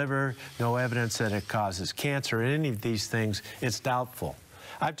to the liver, no evidence that it causes cancer, any of these things, it's doubtful.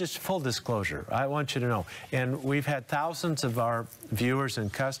 I've just, full disclosure, I want you to know. And we've had thousands of our viewers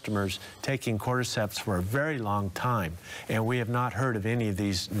and customers taking Cordyceps for a very long time, and we have not heard of any of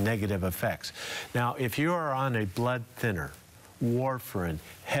these negative effects. Now, if you are on a blood thinner, warfarin,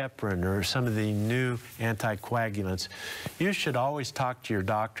 heparin, or some of the new anticoagulants, you should always talk to your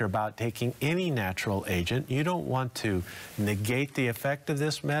doctor about taking any natural agent. You don't want to negate the effect of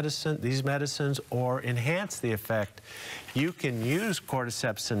these medicines, or enhance the effect. You can use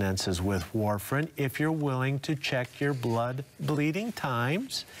Cordyceps sinensis with warfarin if you're willing to check your blood bleeding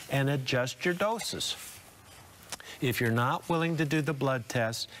times and adjust your doses. If you're not willing to do the blood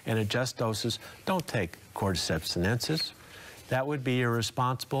tests and adjust doses, don't take Cordyceps sinensis. That would be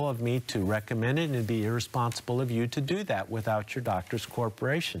irresponsible of me to recommend it, and it'd be irresponsible of you to do that without your doctor's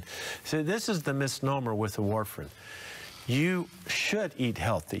cooperation. So this is the misnomer with the warfarin. You should eat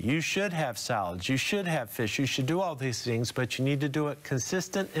healthy. You should have salads. You should have fish. You should do all these things, but you need to do it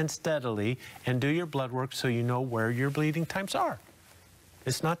consistent and steadily, and do your blood work so you know where your bleeding times are.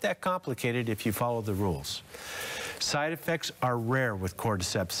 It's not that complicated if you follow the rules. Side effects are rare with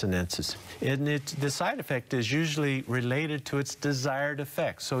Cordyceps sinensis, and the side effect is usually related to its desired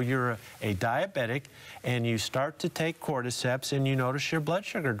effect. So you're a diabetic and you start to take Cordyceps and you notice your blood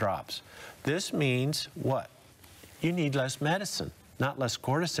sugar drops. This means what? You need less medicine, not less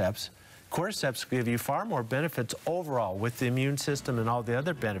Cordyceps. Cordyceps give you far more benefits overall with the immune system and all the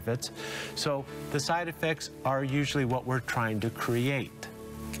other benefits. So the side effects are usually what we're trying to create.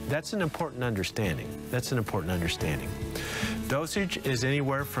 That's an important understanding. That's an important understanding. Dosage is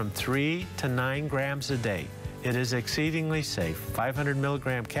anywhere from 3 to 9 grams a day. It is exceedingly safe. 500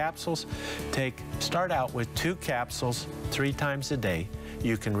 milligram capsules. Start out with 2 capsules 3 times a day.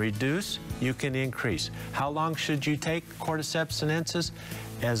 You can reduce, you can increase. How long should you take Cordyceps sinensis?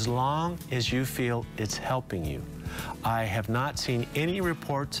 As long as you feel it's helping you. I have not seen any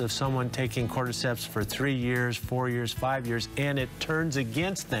reports of someone taking Cordyceps for 3 years, 4 years, 5 years, and it turns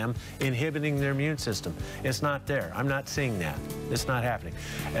against them, inhibiting their immune system. It's not there. I'm not seeing that. It's not happening.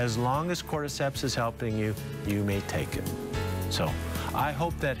 As long as Cordyceps is helping you, you may take it. So I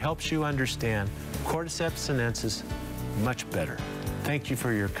hope that helps you understand Cordyceps sinensis much better. Thank you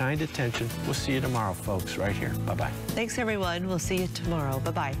for your kind attention. We'll see you tomorrow, folks, right here. Bye-bye. Thanks, everyone. We'll see you tomorrow.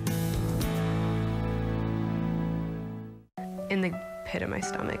 Bye-bye. In the pit of my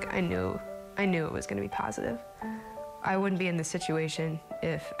stomach, I knew it was going to be positive. I wouldn't be in this situation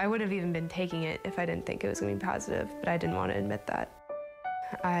I would have even been taking it if I didn't think it was going to be positive, but I didn't want to admit that.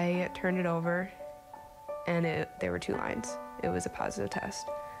 I turned it over, and there were 2 lines. It was a positive test.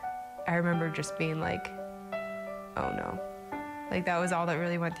 I remember just being like, oh no. Like that was all that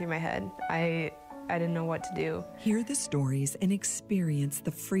really went through my head. I didn't know what to do. Hear the stories and experience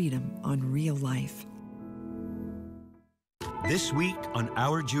the freedom on Real Life. This week on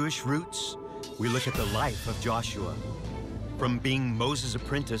Our Jewish Roots, we look at the life of Joshua. From being Moses'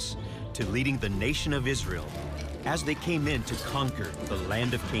 apprentice to leading the nation of Israel as they came in to conquer the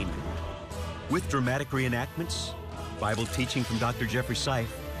land of Canaan. With dramatic reenactments, Bible teaching from Dr. Jeffrey Seif,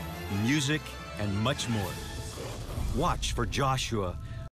 music, and much more. Watch for Joshua